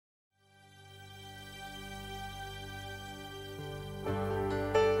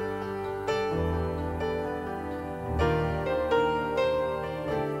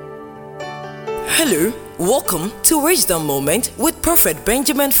Hello, welcome to Wisdom Moment with Prophet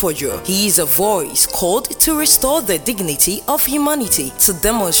Benjamin Fojo. He is a voice called to restore the dignity of humanity, to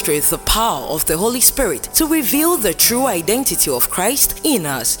demonstrate the power of the Holy Spirit, to reveal the true identity of Christ in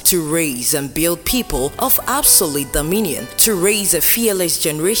us, to raise and build people of absolute dominion, to raise a fearless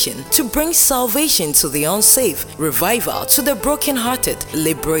generation, to bring salvation to the unsaved, revival to the brokenhearted,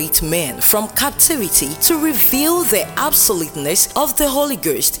 liberate men from captivity, to reveal the absoluteness of the Holy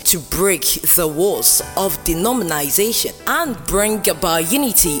Ghost, to break the walls of denomination and bring about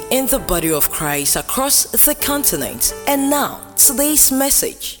unity in the body of Christ across the continent. And now, today's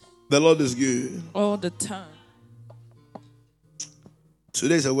message. The Lord is good all the time.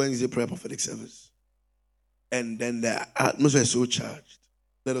 Today is a Wednesday prayer prophetic service. And then the atmosphere is so charged.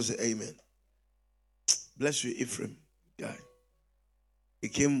 Let us say amen. Bless you, Ephraim, guy. He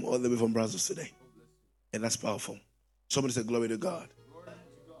came all the way from Brazil today. And that's powerful. Somebody say glory to God.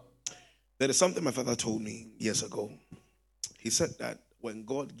 There is something my father told me years ago. He said that when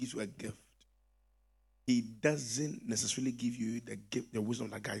God gives you a gift, He doesn't necessarily give you the gift, the wisdom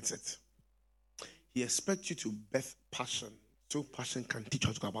that guides it. He expects you to birth passion, so passion can teach you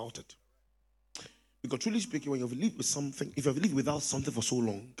how to go about it. Because truly speaking, when you've lived with something, if you've lived without something for so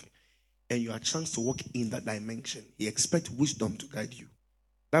long, and you have a chance to walk in that dimension, He expects wisdom to guide you.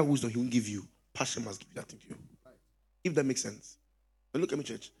 That wisdom He won't give you, passion must give that thing to you. If that makes sense. But look at me,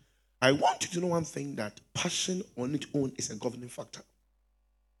 church. I want you to know one thing, that passion on its own is a governing factor.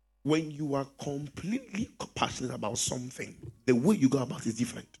 When you are completely passionate about something, the way you go about it is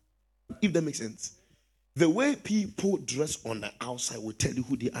different. If that makes sense. The way people dress on the outside will tell you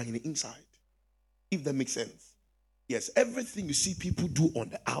who they are in the inside. If that makes sense. Yes, everything you see people do on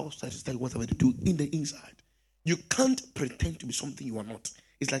the outside is tell you whatever they do in the inside. You can't pretend to be something you are not.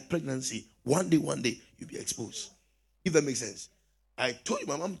 It's like pregnancy. One day, you'll be exposed. If that makes sense. I told you,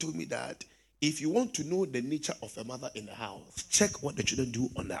 my mom told me that if you want to know the nature of a mother in the house, check what the children do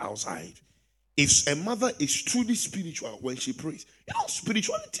on the outside. If a mother is truly spiritual when she prays,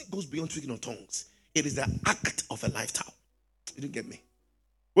 spirituality goes beyond speaking of tongues. It is the act of a lifestyle. You didn't get me?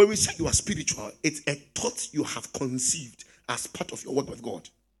 When we say you are spiritual, it's a thought you have conceived as part of your work with God.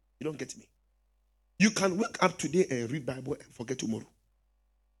 You don't get me? You can wake up today and read Bible and forget tomorrow.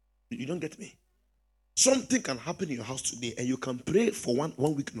 You don't get me? Something can happen in your house today and you can pray for one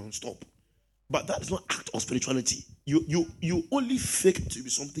week non-stop. But that is not act of spirituality. You only fake to be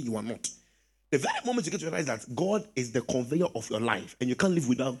something you are not. The very moment you get to realize that God is the conveyor of your life and you can't live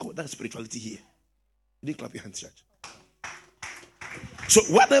without God, that's spirituality here. You didn't clap your hands, church. So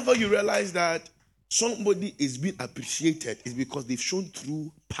whenever you realize that somebody is being appreciated, is because they've shown true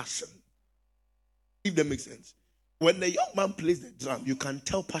passion. If that makes sense. When the young man plays the drum, you can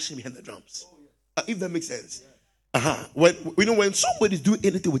tell passion behind the drums. If that makes sense. When somebody is doing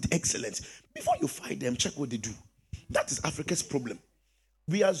anything with excellence, before you fight them, check what they do. That is Africa's problem.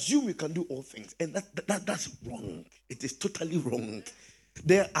 We assume we can do all things, and that's wrong. It is totally wrong.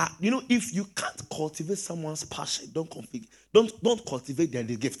 There are, if you can't cultivate someone's passion, don't cultivate their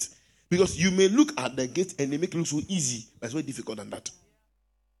gift, because you may look at the gift and they make it look so easy, but it's very difficult than that.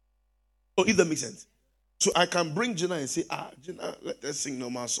 Oh, if that makes sense. So I can bring Jenna and say, Jenna, let's sing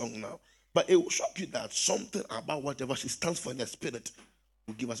normal song now. But it will shock you that something about whatever she stands for in the spirit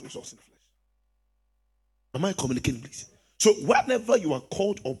will give us results in the flesh. Am I communicating, please? So whenever you are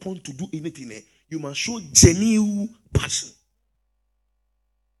called upon to do anything, you must show genuine passion.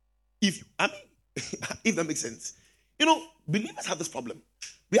 If that makes sense. Believers have this problem.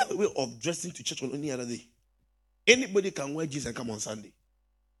 We have a way of dressing to church on any other day. Anybody can wear jeans and come on Sunday.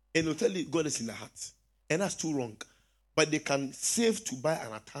 And they'll tell you God is in the heart. And that's too wrong. But they can save to buy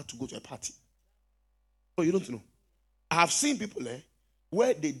an attire to go to a party. Oh, you don't know. I have seen people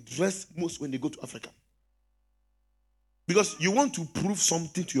where they dress most when they go to Africa. Because you want to prove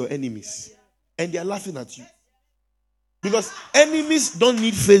something to your enemies. And they are laughing at you. Because enemies don't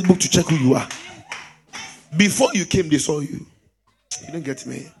need Facebook to check who you are. Before you came, they saw you. You don't get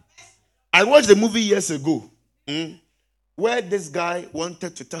me? I watched a movie years ago. Where this guy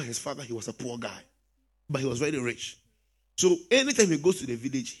wanted to tell his father he was a poor guy. But he was very rich. So anytime he goes to the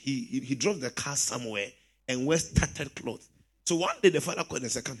village, he drops the car somewhere and wears tattered clothes. So one day the father called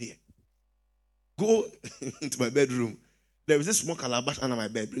and said, come here. Go into my bedroom. There is this small calabash under my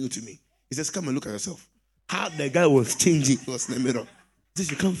bed. Bring it to me. He says, come and look at yourself. How the guy was changing. He was in the mirror. He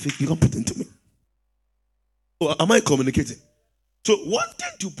says, you can't fake. You can't put it into me. Oh, am I communicating? So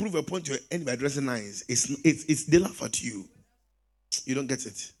wanting to prove a point to your enemy by dressing nice, they laugh at you. You don't get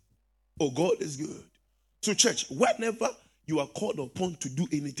it. Oh, God is good. So church, whenever you are called upon to do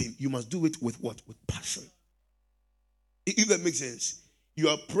anything, you must do it with what? With passion. If that makes sense. You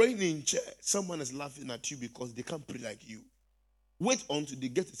are praying in church. Someone is laughing at you because they can't pray like you. Wait until they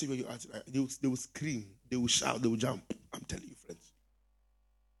get to see where you are. They will scream. They will shout. They will jump. I'm telling you, friends.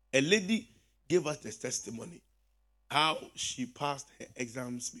 A lady gave us this testimony how she passed her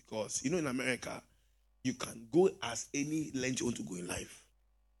exams because, in America, you can go as any length you want to go in life.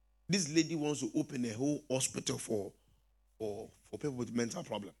 This lady wants to open a whole hospital for people with mental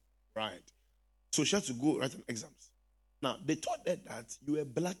problem, right? So she had to go write an exams. Now, they told her that you're a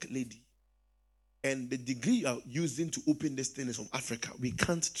black lady and the degree you are using to open this thing is from Africa. We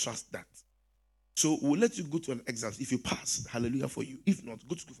can't trust that. So we'll let you go to an exam. If you pass, hallelujah for you. If not,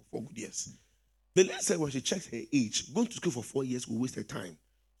 go to school for 4 good years. The lady said when she checked her age, going to school for 4 years will waste her time.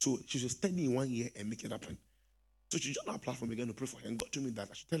 So she should study in 1 year and make it happen. So she joined our platform, began to pray for her and got to me that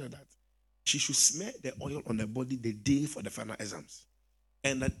I should tell her that she should smear the oil on her body the day for the final exams.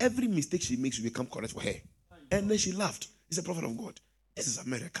 And that every mistake she makes will become correct for her. And then she laughed. He's a prophet of God. This is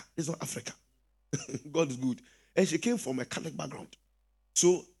America. This is not Africa. God is good. And she came from a Catholic background.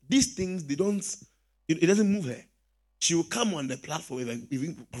 So these things, it doesn't move her. She will come on the platform,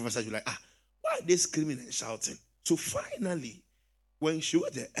 even professors will like, why are they screaming and shouting? So finally, when she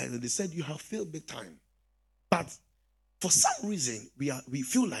was there, and they said, you have failed big time. But for some reason, we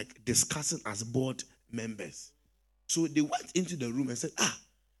feel like discussing as board members. So they went into the room and said,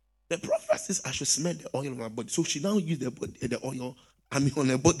 the prophet says I should smell the oil on my body. So she now used the oil, on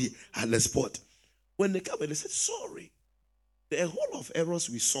her body at the spot. When they came and they said, sorry, the whole of errors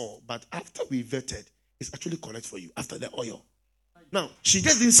we saw, but after we vetted, it's actually correct for you after the oil. Now, she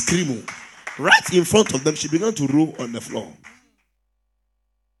just didn't scream. Right in front of them, she began to roll on the floor.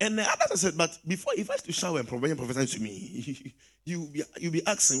 And the other said, but before, if I was to shower and prophesy to me, you'll be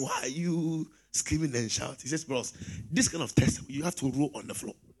asking, why are you screaming and shouting? He says, bros, this kind of test, you have to roll on the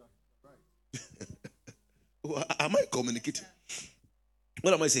floor. Am I communicating?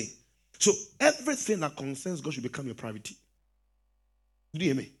 What am I saying? So everything that concerns God should become your priority. Did you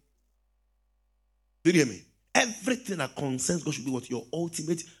hear me? Did you hear me? Everything that concerns God should be what your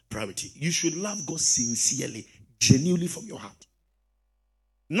ultimate priority. You should love God sincerely, genuinely from your heart.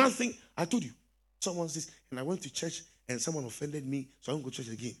 Nothing. I told you. Someone says, and I went to church and someone offended me, so I won't go to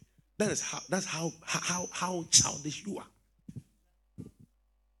church again. That's how childish you are.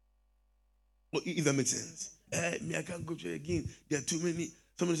 If that makes sense. Me, I can't go to church again. There are too many.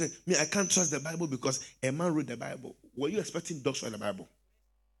 Somebody said, me, I can't trust the Bible because a man wrote the Bible. Were you expecting dogs to write the Bible?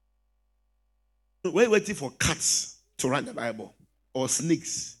 Were you waiting for cats to write the Bible? Or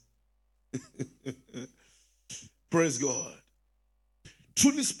snakes? Praise God.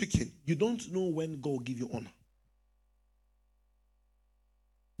 Truly speaking, you don't know when God will give you honor.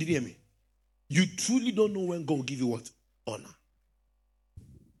 Did you hear me? You truly don't know when God will give you what? Honor.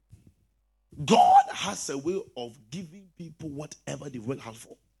 God has a way of giving people whatever they work hard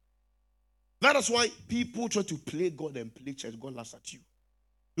for. That is why people try to play God and play church. God laughs at you.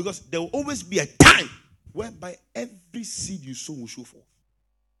 Because there will always be a time whereby every seed you sow will show forth.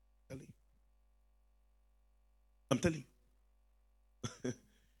 I'm telling you.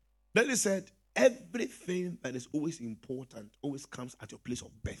 Then he said, everything that is always important always comes at your place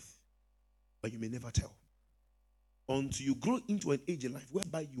of birth. But you may never tell. Until you grow into an age in life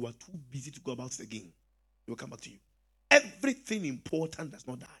whereby you are too busy to go about it again, it will come back to you. Everything important does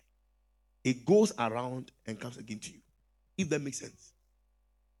not die. It goes around and comes again to you. If that makes sense.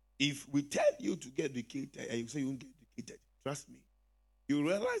 If we tell you to get educated and you say you won't get educated, trust me, you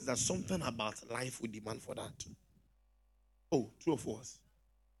realize that something about life will demand for that. Oh, true or false?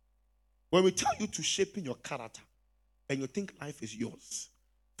 When we tell you to shape in your character and you think life is yours,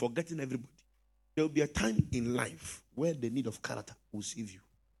 forgetting everybody, there will be a time in life where the need of character will save you.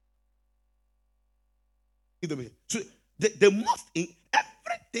 So the most in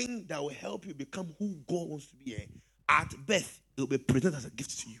everything that will help you become who God wants to be at birth, it will be presented as a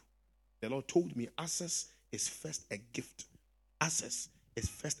gift to you. The Lord told me access is first a gift. Access is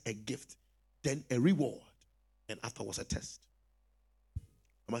first a gift, then a reward, and afterwards a test.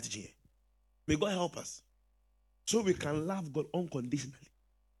 I'm at GA. May God help us so we can love God unconditionally.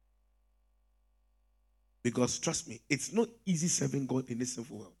 Because trust me, it's not easy serving God in this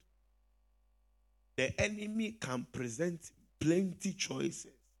sinful world. The enemy can present plenty choices.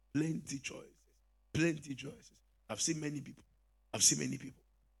 I've seen many people.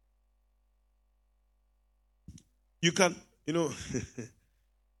 You can,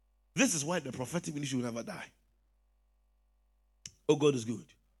 this is why the prophetic ministry will never die. Oh, God is good.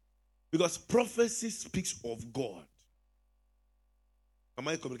 Because prophecy speaks of God. Am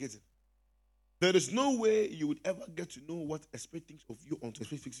I communicating? There is no way you would ever get to know what a spirit thinks of you until a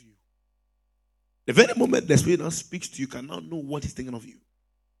spirit speaks to you. The very moment the Spirit now speaks to you, you can now know what He's thinking of you.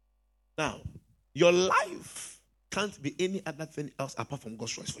 Now, your life can't be any other thing else apart from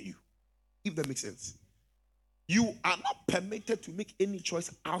God's choice for you. If that makes sense. You are not permitted to make any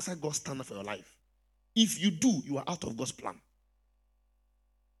choice outside God's standard for your life. If you do, you are out of God's plan.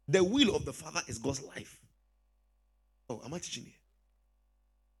 The will of the Father is God's life. Oh, am I teaching you?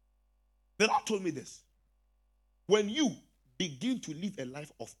 The Lord told me this. When you begin to live a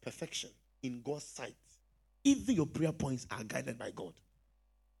life of perfection in God's sight, even your prayer points are guided by God.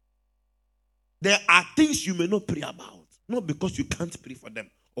 There are things you may not pray about, not because you can't pray for them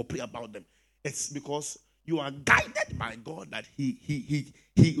or pray about them. It's because you are guided by God that He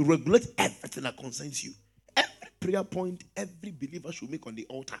regulates everything that concerns you. Every prayer point, every believer should make on the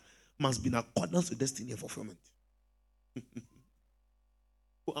altar must be in accordance with destiny and fulfillment.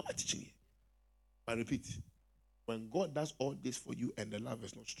 Oh, am I teaching you? I repeat, when God does all this for you and the love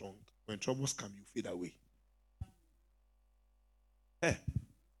is not strong, when troubles come, you fade away. Hey,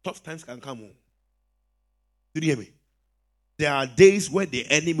 tough times can come on. Did you hear me? There are days where the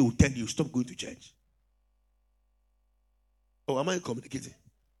enemy will tell you, stop going to church. Oh, am I communicating?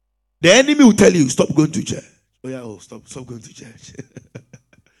 The enemy will tell you, stop going to church. Oh yeah, stop going to church.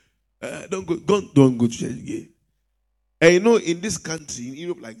 Don't go to church again. And you know, in this country, in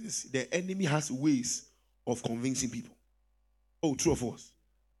Europe like this, the enemy has ways of convincing people. Oh, true or false?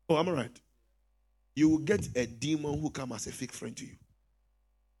 Oh, am I right? You will get a demon who come as a fake friend to you.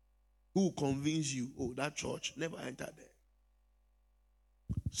 Who will convince you, oh, that church, never enter there.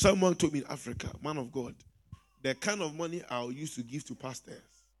 Someone told me in Africa, man of God, the kind of money I'll use to give to pastors,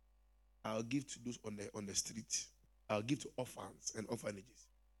 I'll give to those on the street. I'll give to orphans and orphanages.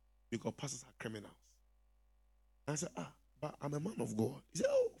 Because pastors are criminals. And I said, but I'm a man of God. He said,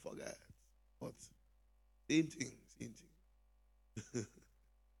 oh, forget. What? Same thing.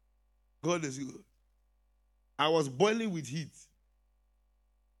 God is good. I was boiling with heat.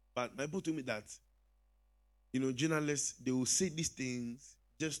 But my Bible told me that, journalists, they will say these things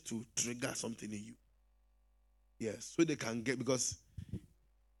just to trigger something in you. Yes, so they can get, because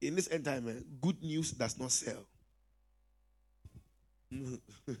in this end time, good news does not sell.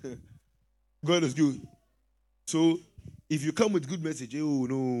 God is good. So, if you come with good message, oh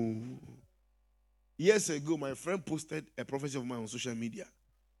no. Years ago, my friend posted a prophecy of mine on social media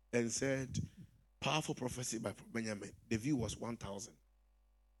and said, powerful prophecy by Benjamin. The view was 1,000.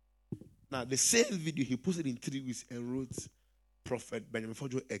 Now, the same video he posted in 3 weeks and wrote, Prophet Benjamin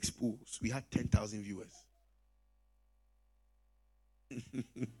Fojo exposed. We had 10,000 viewers.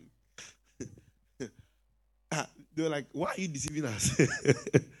 They were like, why are you deceiving us?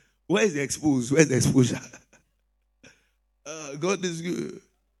 Where is the exposed? Where's the exposure? God is good.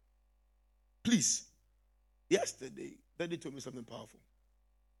 Please. Yesterday, Daddy told me something powerful.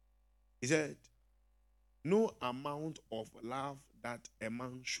 He said, no amount of love that a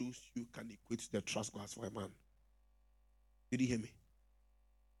man shows you can equate to the trust God has for a man. Did you hear me?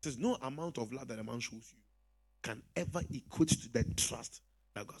 He says, no amount of love that a man shows you can ever equate to the trust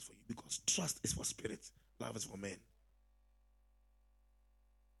that God has for you. Because trust is for spirits, love is for men.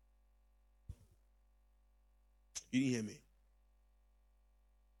 You didn't hear me?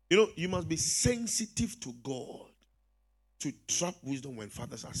 You must be sensitive to God to trap wisdom when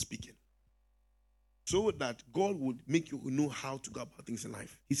fathers are speaking. So that God would make you know how to go about things in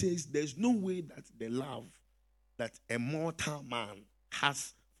life. He says there's no way that the love that a mortal man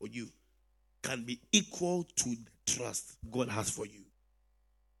has for you can be equal to the trust God has for you.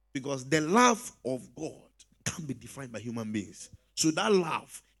 Because the love of God can't be defined by human beings. So that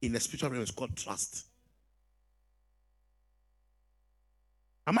love in the spiritual realm is called trust.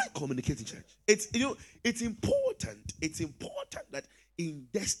 Am I communicating, church? It's important. It's important that in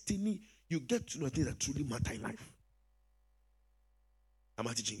destiny you get to know things that truly matter in life. Am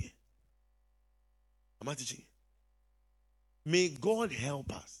I teaching you? Am I teaching you? May God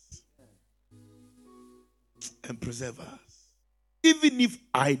help us and preserve us. Even if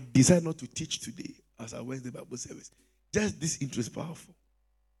I decide not to teach today as our Wednesday Bible service, just this intro is powerful.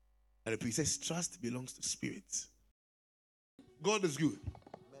 And it says trust belongs to spirits. God is good.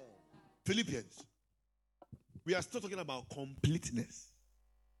 Amen. Philippians. We are still talking about completeness.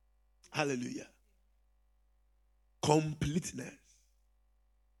 Hallelujah. Completeness.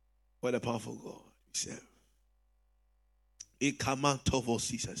 What a powerful God we serve. A command of all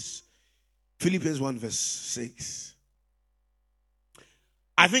Jesus. Philippians 1 verse 6.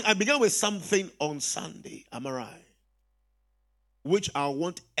 I think I began with something on Sunday. Am I right? Which I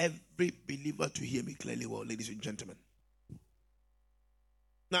want every believer to hear me clearly well, ladies and gentlemen.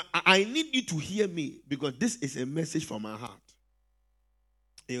 Now, I need you to hear me because this is a message from my heart.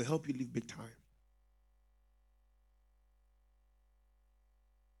 It will help you live big time.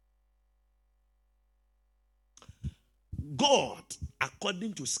 God,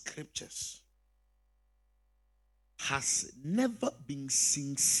 according to scriptures, has never been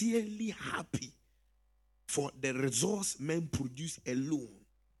sincerely happy for the results men produce alone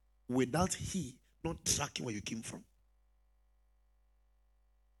without he not tracking where you came from.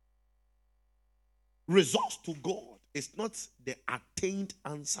 Results to God is not the attained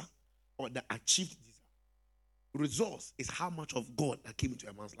answer or the achieved desire. Results is how much of God that came into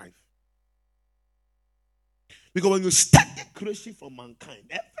a man's life. Because when you start the creation from mankind,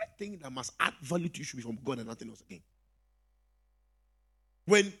 everything that must add value to you should be from God and nothing else again.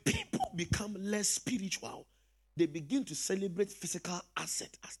 When people become less spiritual, they begin to celebrate physical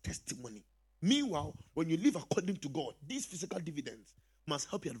asset as testimony. Meanwhile, when you live according to God, these physical dividends must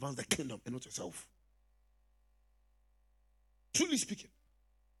help you advance the kingdom and not yourself. Truly speaking,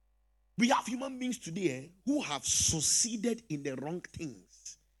 we have human beings today who have succeeded in the wrong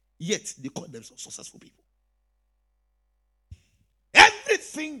things, yet they call themselves successful people.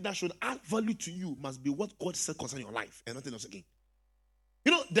 Everything that should add value to you must be what God said concerning your life and nothing else again.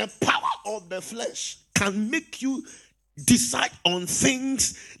 You know, the power of the flesh can make you decide on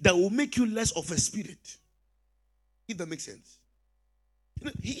things that will make you less of a spirit. If that makes sense. You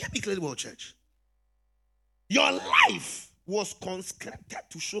know, hear me clearly well, church. Your life was conscripted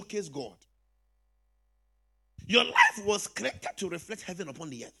to showcase God. Your life was created to reflect heaven upon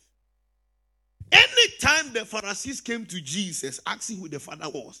the earth. Anytime the Pharisees came to Jesus asking who the Father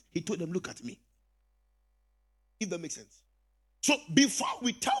was, he told them, look at me. If that makes sense. So before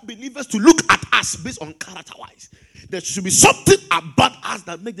we tell believers to look at us based on character-wise, there should be something about us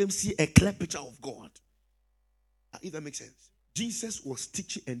that make them see a clear picture of God. If that makes sense. Jesus was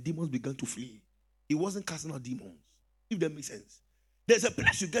teaching and demons began to flee. He wasn't casting out demons. If that makes sense. There's a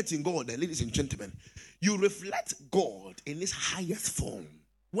place you get in God, ladies and gentlemen. You reflect God in his highest form,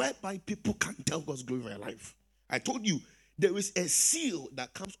 whereby people can tell God's glory for your life. I told you, there is a seal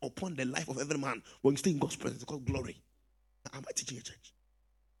that comes upon the life of every man when you stay in God's presence. It's called glory. Am I teaching a church?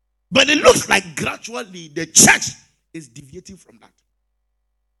 But it looks like gradually the church is deviating from that.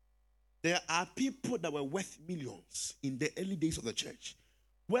 There are people that were worth millions in the early days of the church,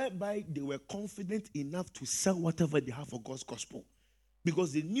 whereby they were confident enough to sell whatever they have for God's gospel,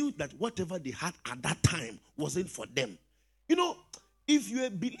 because they knew that whatever they had at that time wasn't for them. You know, if you're a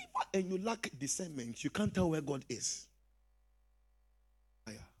believer and you lack discernment, you can't tell where God is.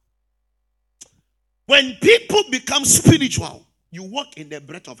 When people become spiritual, you walk in the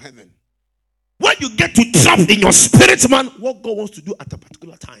breath of heaven. When you get to trap in your spirit, man, what God wants to do at a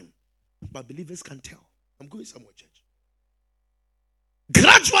particular time. But believers can't tell. I'm going somewhere, church.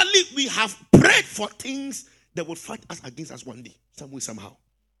 Gradually, we have prayed for things that will fight us against us one day, some way, somehow.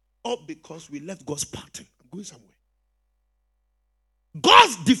 All because we left God's pattern. I'm going somewhere.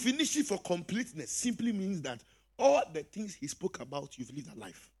 God's definition for completeness simply means that all the things he spoke about, you've lived that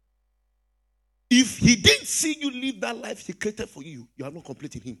life. If he didn't see you live that life he created for you, you are not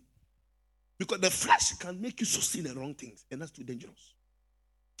complete in him. Because the flesh can make you succeed in the wrong things, and that's too dangerous.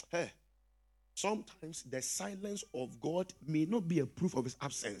 Hey, sometimes the silence of God may not be a proof of his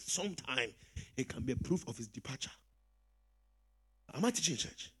absence. Sometimes it can be a proof of his departure. Am I teaching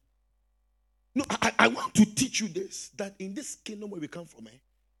church? No, I want to teach you this, that in this kingdom where we come from,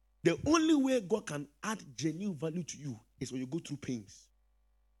 the only way God can add genuine value to you is when you go through pains.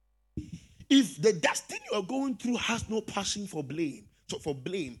 If the destiny you are going through has no passion for blame, for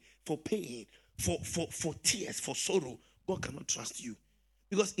pain, for tears, for sorrow, God cannot trust you.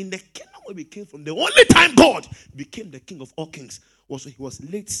 Because in the kingdom where we came from, the only time God became the king of all kings was when he was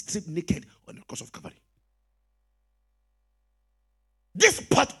laid stripped naked on the cross of Calvary. This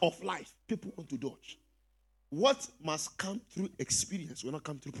part of life, people want to dodge. What must come through experience will not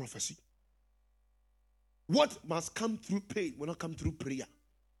come through prophecy. What must come through pain will not come through prayer.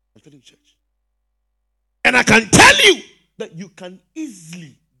 I'm telling church. And I can tell you that you can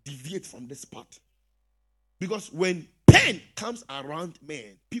easily deviate from this part. Because when pain comes around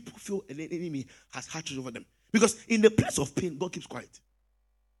men, people feel an enemy has hatched over them. Because in the place of pain, God keeps quiet.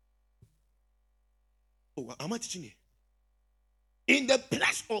 Oh, am I teaching you? In the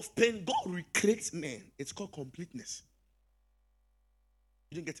place of pain, God recreates men. It's called completeness.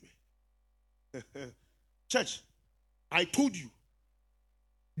 You didn't get me? Church, I told you.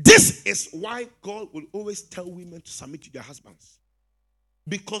 This is why God will always tell women to submit to their husbands.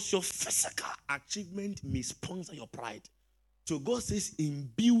 Because your physical achievement may sponsor your pride. So God says in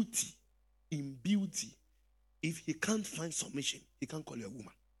beauty, if he can't find submission, he can't call you a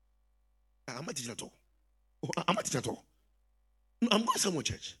woman. Am I teaching at all? Am I teaching at all? No, I'm going somewhere,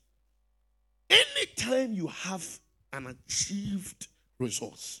 church. Anytime you have an achieved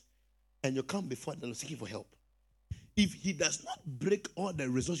resource and you come before them seeking for help, If he does not break all the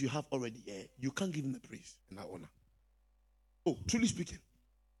results you have already, you can't give him the praise and that honor. Oh, truly speaking,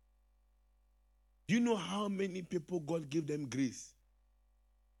 do you know how many people God gave them grace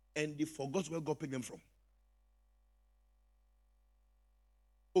and they forgot where God picked them from?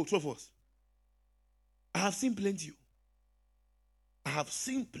 Oh, 12 of us. I have seen plenty. I have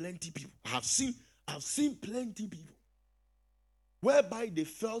seen plenty people. I have seen plenty people whereby they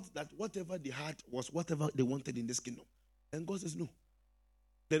felt that whatever they had was whatever they wanted in this kingdom. And God says, no.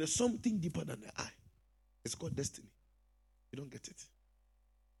 There is something deeper than the eye. It's called destiny. You don't get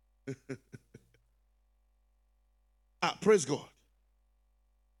it. Praise God.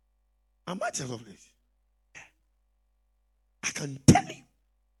 I might have this. I can tell you,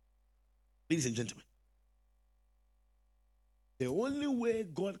 ladies and gentlemen, the only way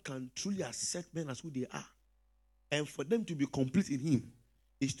God can truly accept men as who they are and for them to be complete in Him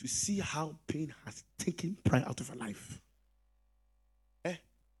is to see how pain has taken pride out of your life.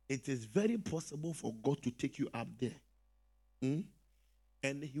 It is very possible for God to take you up there.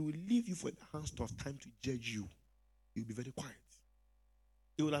 And He will leave you for the hands of time to judge you. You'll be very quiet.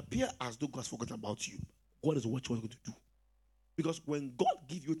 It will appear as though God has forgotten about you. God is what you're going to do. Because when God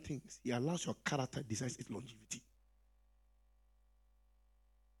gives you things, He allows your character decides its longevity.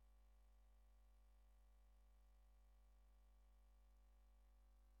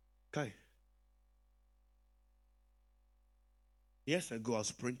 Okay. Years ago, I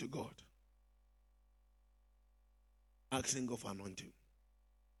was praying to God, asking God for anointing.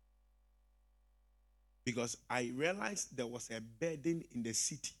 Because I realized there was a burden in the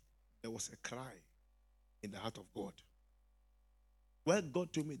city. There was a cry in the heart of God. Where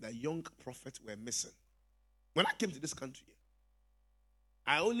God told me that young prophets were missing. When I came to this country,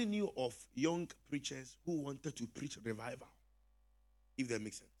 I only knew of young preachers who wanted to preach revival, if that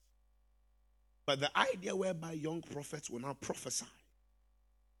makes sense. But the idea whereby young prophets will now prophesy,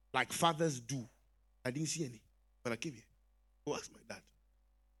 like fathers do, I didn't see any. When I came here, go ask my dad.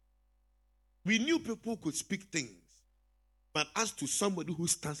 We knew people could speak things, but as to somebody who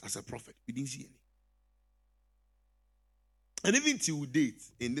stands as a prophet, we didn't see any. And even till date,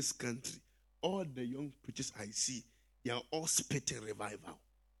 in this country, all the young preachers I see, they are all spitting revival.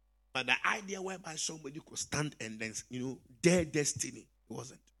 But the idea whereby somebody could stand and then, their destiny, it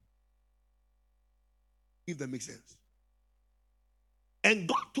wasn't. If that makes sense. And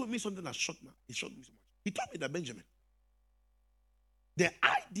God told me something that shocked me. It shocked me so much. He told me that, Benjamin, the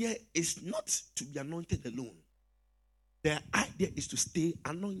idea is not to be anointed alone. The idea is to stay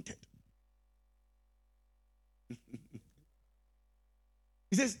anointed.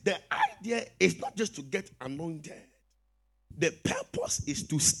 He says the idea is not just to get anointed. The purpose is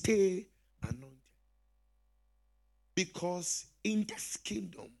to stay anointed. Because in this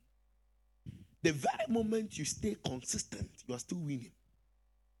kingdom, the very moment you stay consistent, you are still winning.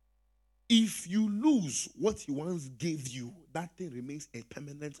 If you lose what He once gave you, that thing remains a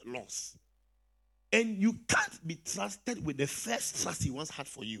permanent loss. And you can't be trusted with the first trust He once had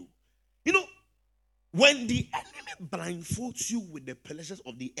for you. When the enemy blindfolds you with the pleasures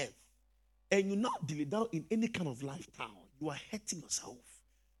of the earth, and you not deal down in any kind of lifestyle, you are hurting yourself.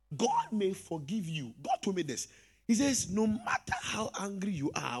 God may forgive you. God told me this. He says, no matter how angry you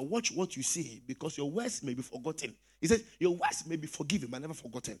are, watch what you say, because your words may be forgotten. He says, your words may be forgiven, but never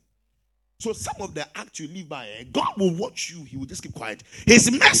forgotten. So some of the acts you live by, God will watch you. He will just keep quiet. His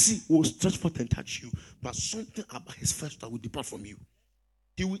mercy will stretch forth and touch you, but something about His first will depart from you.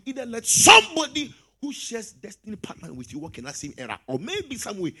 He will either let somebody who shares destiny partner with you walk in that same era, or maybe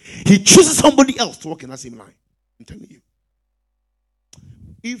some way He chooses somebody else to walk in that same line. I'm telling you.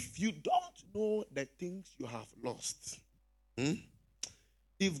 If you don't know the things you have lost,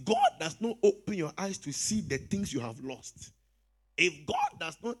 if God does not open your eyes to see the things you have lost, if God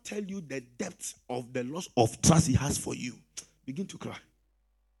does not tell you the depth of the loss of trust He has for you, begin to cry.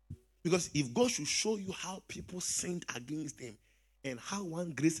 Because if God should show you how people sinned against Him and how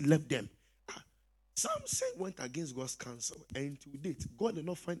one grace left them, Samson went against God's counsel, and to date, God did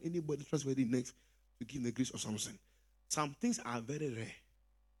not find anybody trustworthy next to give the grace of Samson. Some things are very rare.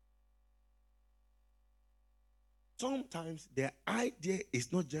 Sometimes the idea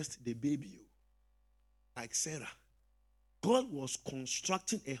is not just the baby, like Sarah. God was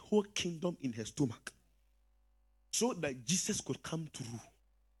constructing a whole kingdom in her stomach so that Jesus could come through.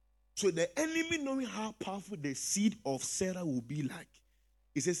 So the enemy, knowing how powerful the seed of Sarah will be like,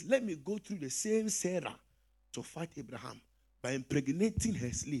 he says, let me go through the same Sarah to fight Abraham by impregnating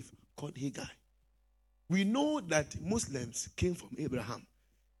her slave called Hagar. We know that Muslims came from Abraham.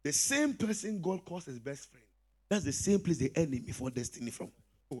 The same person God calls his best friend. That's the same place the enemy for destiny from.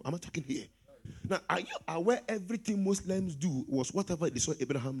 Oh, am I talking here? Now, are you aware everything Muslims do was whatever they saw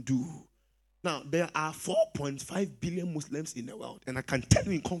Abraham do? Now, there are 4.5 billion Muslims in the world, and I can tell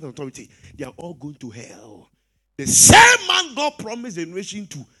you in confident authority, they are all going to hell. The same man God promised the generation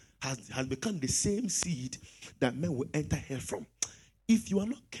to has become the same seed that men will enter hell from. If you are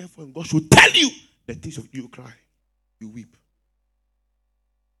not careful, and God should tell you the things of you cry, you weep.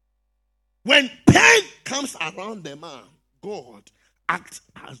 When pain comes around the man, God acts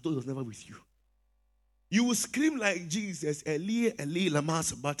as though he was never with you. You will scream like Jesus, Eli, Eli, lama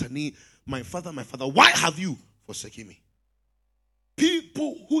sabachthani, my father, why have you forsaken me?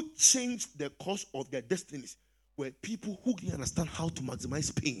 People who changed the course of their destinies were people who didn't understand how to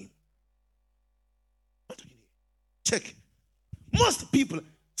maximize pain. Check. Most people,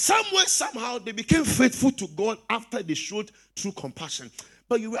 somewhere, somehow, they became faithful to God after they showed true compassion.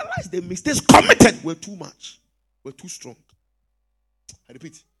 But you realize the mistakes committed were too much, were too strong. I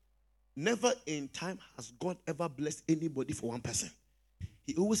repeat, never in time has God ever blessed anybody for one person.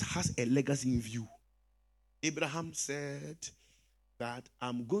 He always has a legacy in view. Abraham said that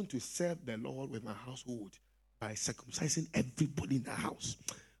I'm going to serve the Lord with my household by circumcising everybody in the house.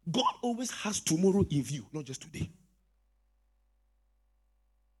 God always has tomorrow in view, not just today.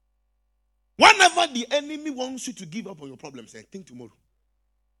 Whenever the enemy wants you to give up on your problems, think tomorrow.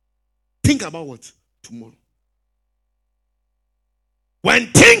 Think about what? Tomorrow. When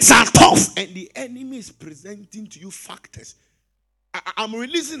things are tough and the enemy is presenting to you factors. I'm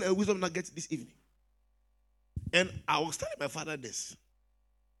releasing a wisdom nugget this evening. And I was telling my father this.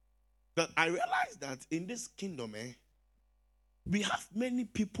 That I realized that in this kingdom, we have many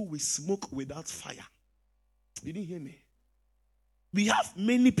people with smoke without fire. You didn't hear me? We have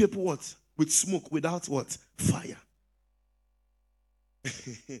many people what? With smoke without what? Fire.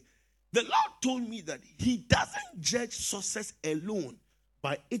 The Lord told me that he doesn't judge success alone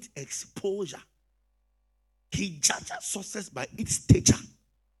by its exposure. He judges success by its stature.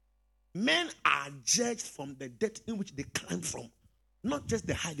 Men are judged from the depth in which they climb from, not just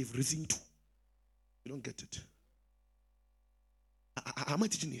the height they've risen to. You don't get it. Am I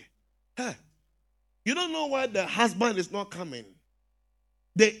teaching here? Hey, you don't know why the husband is not coming.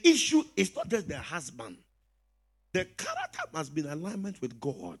 The issue is not just the husband. The character must be in alignment with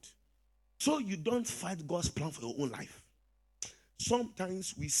God. So you don't fight God's plan for your own life.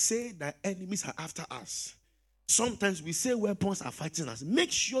 Sometimes we say that enemies are after us. Sometimes we say weapons are fighting us.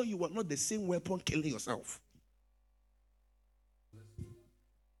 Make sure you are not the same weapon killing yourself.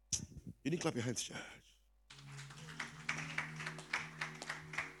 You didn't clap your hands, church.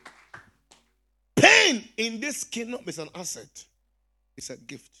 Pain in this kingdom is an asset. It's a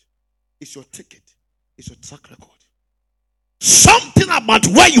gift. It's your ticket. It's your track record. Something about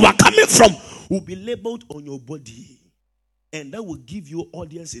where you are coming from will be labeled on your body. And that will give you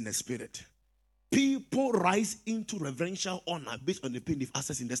audience in the spirit. People rise into reverential honor based on the pain they've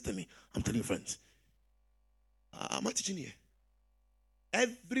accessed in destiny. I'm telling you, friends. Am I teaching here?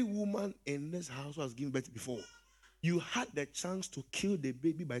 Every woman in this house was given birth before. You had the chance to kill the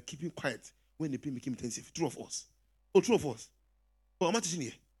baby by keeping quiet when the pain became intensive. True of us. Oh, true of us. Oh, am I teaching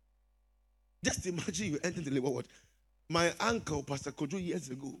here? Just imagine you enter the labor ward. My uncle, Pastor Kojo, years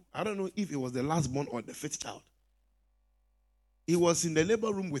ago, I don't know if it was the last born or the fifth child. He was in the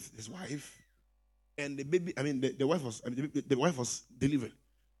labor room with his wife, and the baby, the wife was delivering.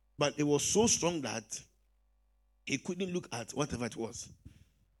 But it was so strong that he couldn't look at whatever it was.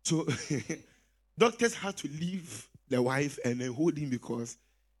 So doctors had to leave the wife and then hold him because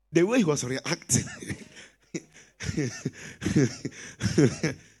the way he was reacting,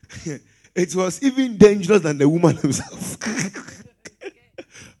 it was even dangerous than the woman himself.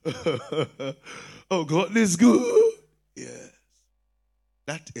 Oh, God is good. Yes.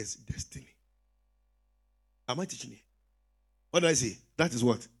 That is destiny. Am I teaching you? What do I say? That is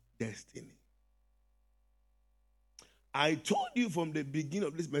what? Destiny. I told you from the beginning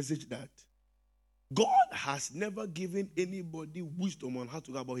of this message that God has never given anybody wisdom on how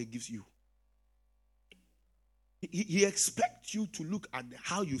to go about what he gives you. He expects you to look at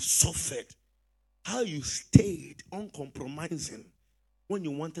how you suffered, how you stayed uncompromising when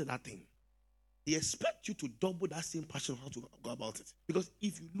you wanted that thing. He expects you to double that same passion how to go about it. Because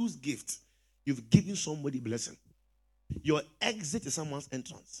if you lose gifts, you've given somebody blessing. Your exit is someone's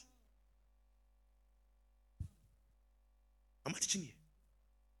entrance. Am I teaching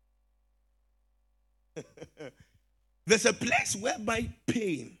you? There's a place whereby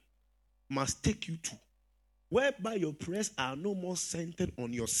pain must take you to, whereby your prayers are no more centered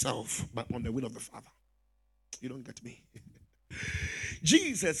on yourself, but on the will of the Father. You don't get me?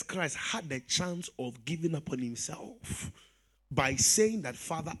 Jesus Christ had the chance of giving up on himself, by saying that,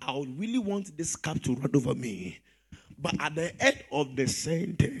 Father, I would really want this cup to run over me. But at the end of the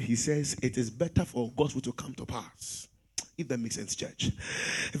sentence, he says, it is better for God's will to come to pass. If that makes sense, church.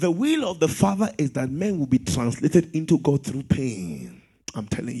 The will of the Father is that men will be translated into God through pain. I'm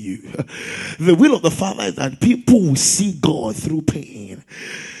telling you. The will of the Father is that people will see God through pain.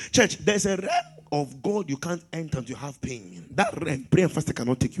 Church, there's a realm of God you can't enter until you have pain. That realm, prayer and fasting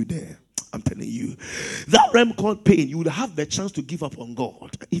cannot take you there. I'm telling you. That realm called pain, you will have the chance to give up on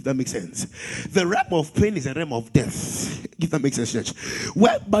God, if that makes sense. The realm of pain is a realm of death, if that makes sense, church.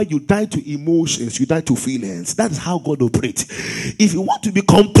 Whereby you die to emotions, you die to feelings. That is how God operates. If you want to be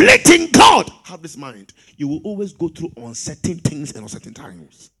complete in God, have this mind. You will always go through uncertain things and uncertain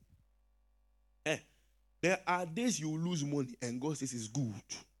times. There are days you will lose money and God says it's good.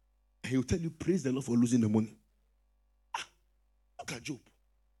 And He will tell you, praise the Lord for losing the money. Look at Job.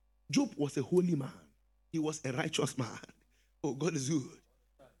 Job was a holy man. He was a righteous man. Oh, God is good.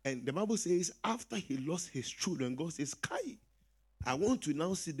 And the Bible says, after he lost his children, God says, Kai, I want to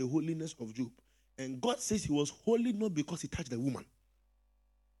now see the holiness of Job. And God says he was holy not because he touched the woman.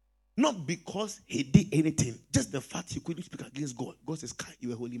 Not because he did anything. Just the fact he couldn't speak against God. God says, Kai,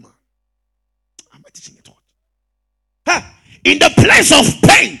 you're a holy man. Am I teaching a thought? In the place of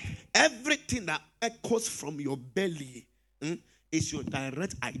pain, everything that echoes from your belly is your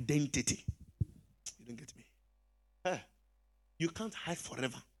direct identity. You don't get me? You can't hide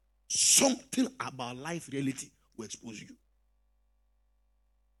forever. Something about life reality will expose you.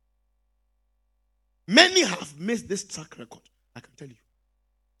 Many have missed this track record, I can tell you.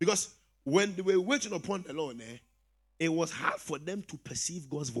 Because when they were waiting upon the Lord, it was hard for them to perceive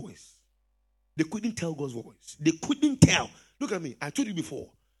God's voice. They couldn't tell God's voice. They couldn't tell. Look at me. I told you before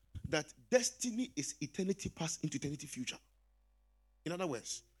that destiny is eternity past into eternity future. In other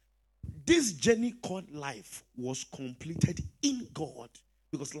words, this journey called life was completed in God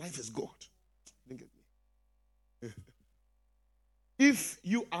because life is God. Don't get me? If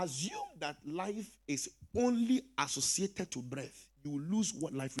you assume that life is only associated to breath, you will lose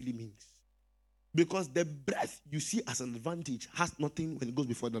what life really means. Because the breath you see as an advantage has nothing when it goes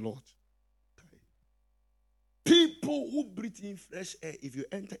before the Lord. People who breathe in fresh air, if you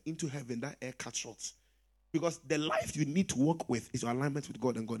enter into heaven, that air cuts short. Because the life you need to work with is your alignment with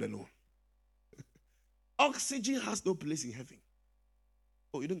God and God alone. Oxygen has no place in heaven.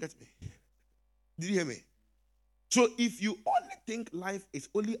 Oh, you don't get me? Did you hear me? So if you only think life is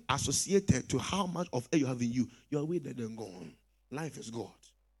only associated to how much of air you have in you, you are way dead and gone. Life is God.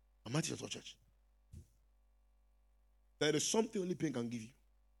 I'm at your church. There is something only pain can give you.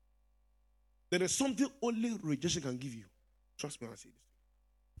 There is something only rejection can give you. Trust me when I say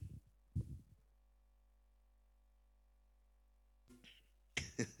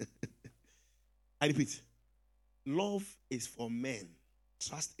this. I repeat. Love is for men.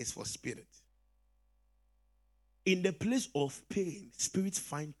 Trust is for spirit. In the place of pain, spirits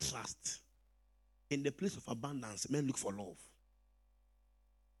find trust. In the place of abundance, men look for love.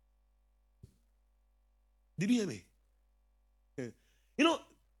 Did you hear me? You know,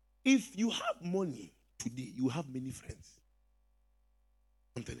 if you have money today, you have many friends.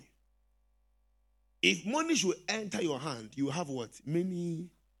 I'm telling you. If money should enter your hand, you have what?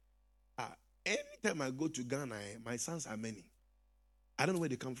 Many. Anytime I go to Ghana, my sons are many. I don't know where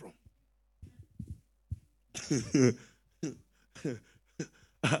they come from.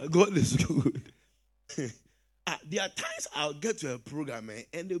 God is good. There are times I'll get to a program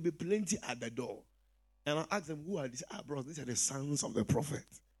and there'll be plenty at the door. And I'll ask them, who are these? Bros, these are the sons of the prophet.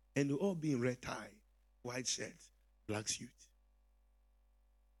 And they'll all be in red tie, white shirt, black suit.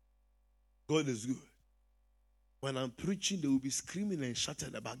 God is good. When I'm preaching, they will be screaming and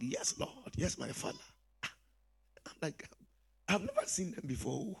shouting about, yes, Lord, yes, my Father. I'm like, I've never seen them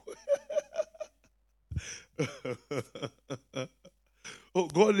before. Oh,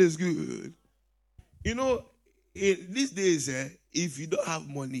 God is good. You know, in these days, if you don't have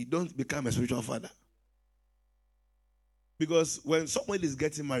money, don't become a spiritual father. Because when somebody is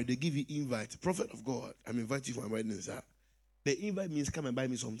getting married, they give you invite. Prophet of God, I'm inviting you for my wedding, sir. The invite means come and buy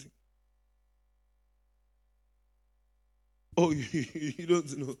me something. Oh, you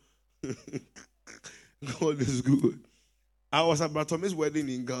don't know. God is good. I was at Bartolome's wedding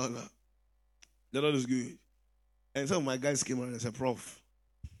in Ghana. The Lord is good. And some of my guys came around and said, Prof,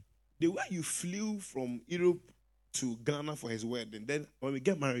 the way you flew from Europe to Ghana for his wedding, then when we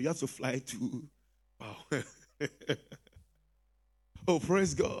get married, you have to fly to... Wow. Oh,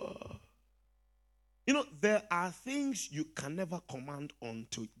 praise God. You know, there are things you can never command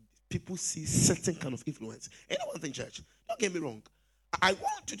until people see certain kind of influence. And one thing, church, don't get me wrong. I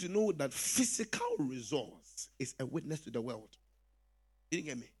want you to know that physical resource is a witness to the world. You didn't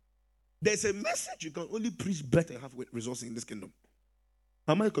get me? There's a message you can only preach better and have resources in this kingdom.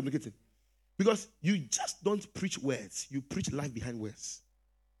 Am I communicating? Because you just don't preach words, you preach life behind words.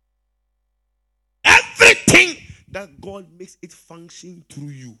 Everything that God makes it function through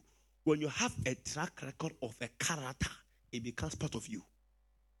you. When you have a track record of a character, it becomes part of you.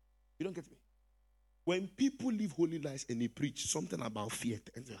 You don't get me? When people live holy lives and they preach something about fear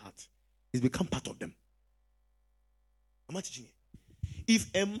in their heart, it's become part of them. Am I teaching you? If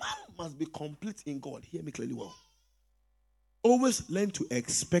a man must be complete in God, hear me clearly well. Always learn to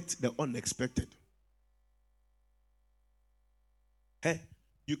expect the unexpected. Hey,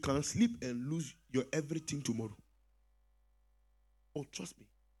 you can sleep and lose your everything tomorrow. Oh, trust me.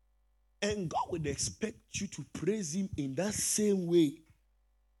 And God would expect you to praise Him in that same way.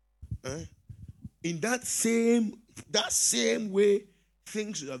 In that same way,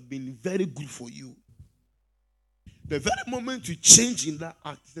 things have been very good for you. The very moment you change in that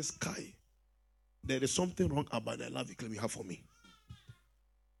act, the sky, there is something wrong about the love you claim you have for me.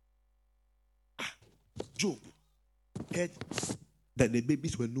 Job heard that the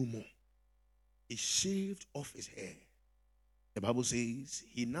babies were no more. He shaved off his hair. The Bible says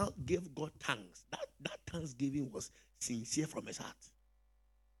he now gave God thanks. That thanksgiving was sincere from his heart.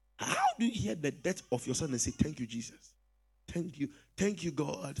 How do you hear the death of your son and say, thank you, Jesus? Thank you,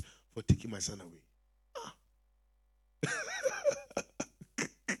 God, for taking my son away.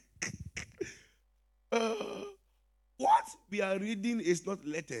 What we are reading is not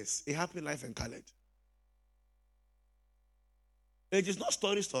letters. It happened life and colored. It is not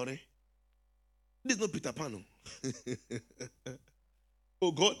story. This is not Peter Pan.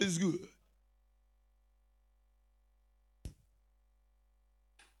 Oh, God is good.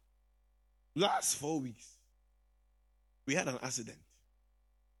 Last 4 weeks, we had an accident.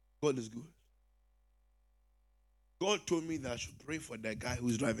 God is good. God told me that I should pray for the guy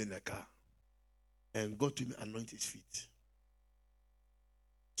who's driving the car. And God told me to anoint his feet.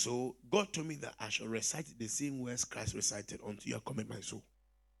 So God told me that I should recite the same words Christ recited until you commit my soul.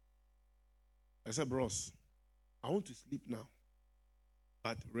 I said, bros, I want to sleep now.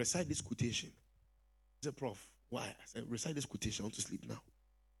 But recite this quotation. He said, Prof, why? I said, recite this quotation. I want to sleep now.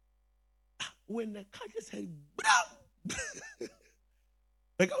 When the car just said,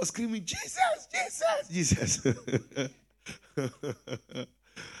 like I was screaming, Jesus, Jesus, Jesus.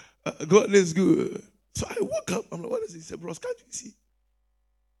 God is good. So I woke up. I'm like, what is it? He said, bros, can't you see?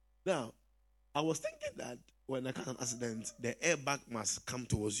 Now, I was thinking that when I got an accident, the airbag must come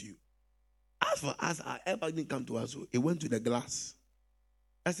towards you. As for us, our airbag didn't come to us. So it went to the glass.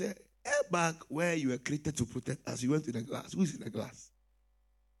 I said, airbag where you were created to protect us. You went to the glass. Who's in the glass?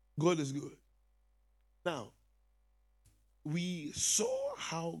 God is good. Now, we saw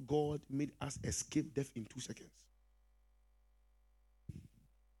how God made us escape death in 2 seconds.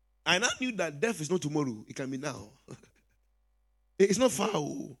 I now knew that death is not tomorrow. It can be now. It's not far.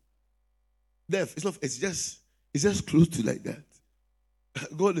 Death, it's just close to like that.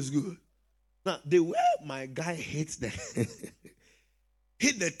 God is good. Now, the way my guy hit the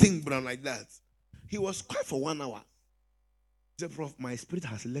thing brown like that, he was quiet for 1 hour. He said, Prof, my spirit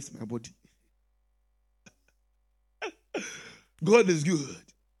has left my body. God is good.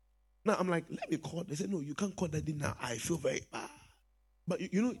 Now, I'm like, let me call. They said, no, you can't call Daddy now. I feel very bad. But,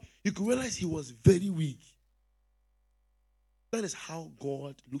 you could realize he was very weak. That is how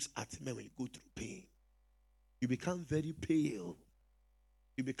God looks at men when you go through pain. You become very pale.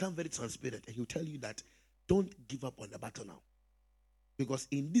 You become very transparent. And he'll tell you that don't give up on the battle now. Because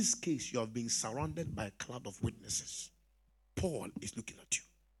in this case, you have been surrounded by a cloud of witnesses. Paul is looking at you.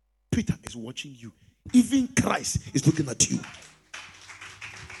 Peter is watching you. Even Christ is looking at you.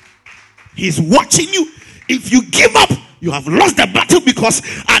 He's watching you. If you give up, you have lost the battle, because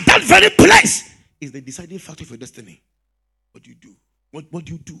at that very place is the deciding factor of your destiny. What do you do? What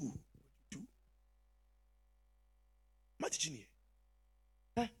do you do? Am I teaching you?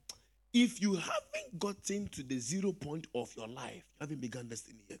 If you haven't gotten to the 0 point of your life, you haven't begun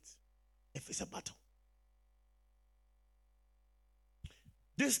destiny yet. If it's a battle.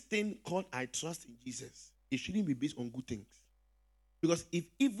 This thing called I trust in Jesus, it shouldn't be based on good things. Because if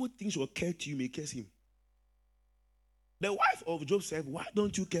evil things will care to you, may curse him. The wife of Job said, why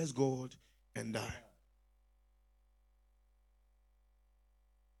don't you curse God and die?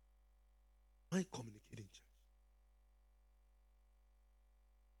 Am I communicating, church?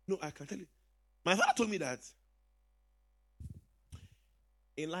 No, I can tell you. My father told me that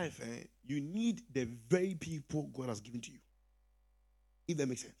in life, you need the very people God has given to you. If that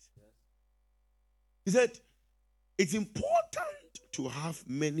makes sense. Yes. He said, it's important to have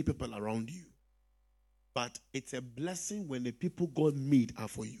many people around you. But it's a blessing when the people God made are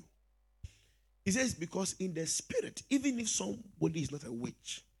for you. He says, because in the spirit, even if somebody is not a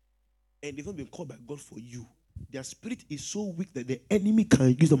witch and they've not been called by God for you, their spirit is so weak that the enemy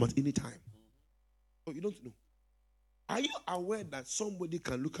can use them at any time. Oh, you don't know. Are you aware that somebody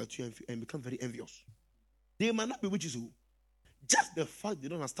can look at you and become very envious? They might not be witches. Just the fact they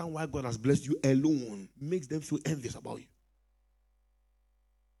don't understand why God has blessed you alone makes them feel envious about you.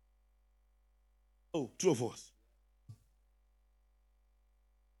 Oh, true of us.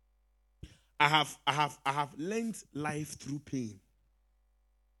 I have learned life through pain.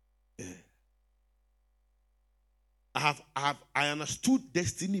 Yeah. I understood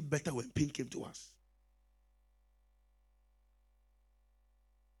destiny better when pain came to us.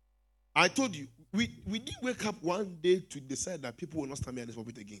 I told you, we didn't wake up one day to decide that people will not stand me on this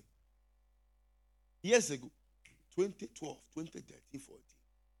pulpit again. Years ago, 2012, 2013, 14,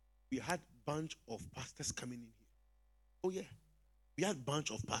 we had a bunch of pastors coming in here. Oh yeah. We had a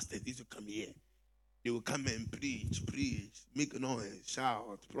bunch of pastors. They used to come here. They will come and preach, make noise,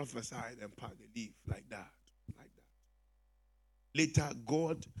 shout, prophesy, and pack the leaf like that. Later,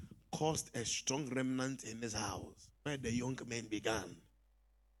 God caused a strong remnant in his house where the young men began.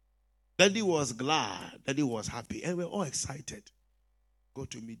 Daddy was glad, Daddy was happy, and we're all excited. God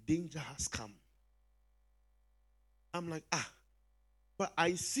told me, danger has come. I'm like, but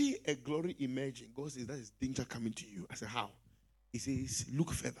I see a glory emerging. God says, that is danger coming to you. I said, how? He says,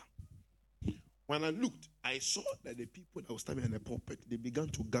 look further. When I looked, I saw that the people that were standing in the pulpit, they began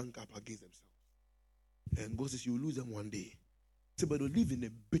to gang up against themselves. And God says, you will lose them one day. So, but they will live in a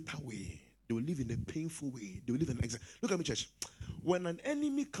bitter way. They will live in a painful way. They will live in an exile. Look at me, church. When an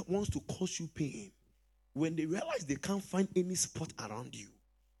enemy wants to cause you pain, when they realize they can't find any spot around you,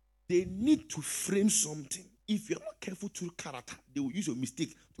 they need to frame something. If you're not careful to character, they will use your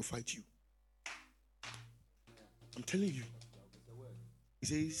mistake to fight you. I'm telling you. He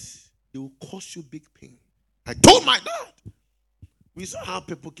says, they will cause you big pain. I told my dad. We saw how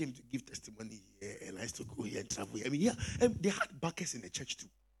people came to give testimony here, and I used to go here and travel here. I mean, yeah, and they had backers in the church too.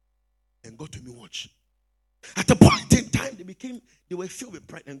 And God told me, watch. At a point in time, they were filled with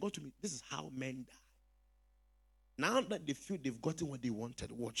pride, and God told me, this is how men die. Now that they feel they've gotten what they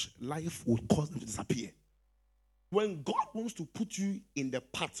wanted, watch, life will cause them to disappear. When God wants to put you in the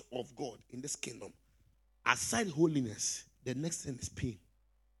path of God in this kingdom, aside holiness, the next thing is pain.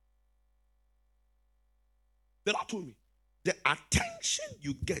 The Lord told me, the attention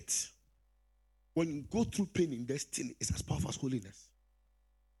you get when you go through pain in destiny is as powerful as holiness.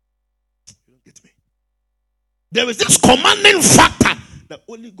 You don't get me? There is this commanding factor that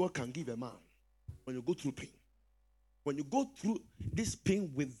only God can give a man when you go through pain. When you go through this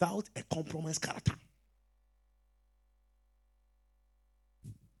pain without a compromised character.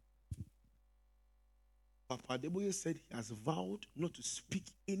 Papa Adeboye said he has vowed not to speak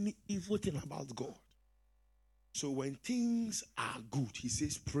any evil thing about God. So when things are good, he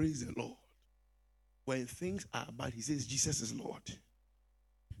says, praise the Lord. When things are bad, he says, Jesus is Lord.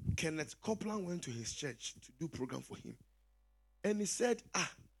 Kenneth Copeland went to his church to do program for him. And he said, how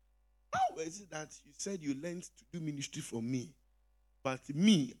is it that you said you learned to do ministry from me, but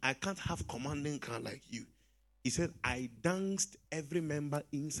me, I can't have commanding car like you? He said, I danced every member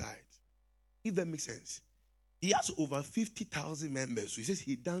inside. If that makes sense. He has over 50,000 members. So he says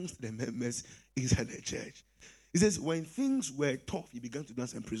he danced the members inside the church. He says, when things were tough, he began to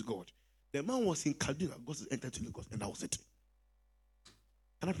dance and praise God. The man was in Kaduna, God entered to Lagos, and that was it.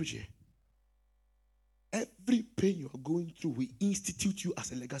 Can I preach here? Every pain you are going through, we institute you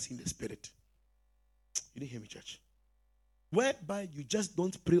as a legacy in the spirit. You didn't hear me, church? Whereby you just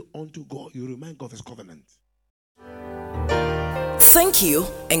don't pray unto God, you remind God of his covenant. Thank you,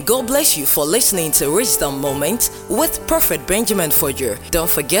 and God bless you for listening to Wisdom Moments with Prophet Benjamin Fojo. Don't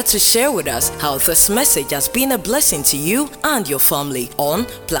forget to share with us how this message has been a blessing to you and your family on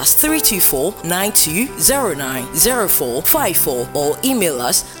 +324 9209 0454 or email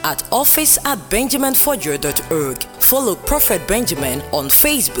us at office@benjaminfojo.org. Follow Prophet Benjamin on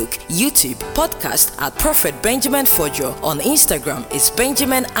Facebook, YouTube, podcast at Prophet Benjamin Fojo. On Instagram is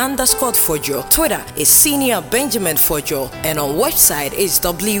Benjamin_Fojo. Twitter is Senior Benjamin Fojo. And on website is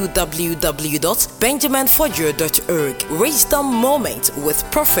www.benjaminfojo.org. Wisdom Moment with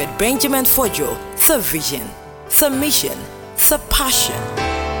Prophet Benjamin Fojo. The vision, the mission, the passion.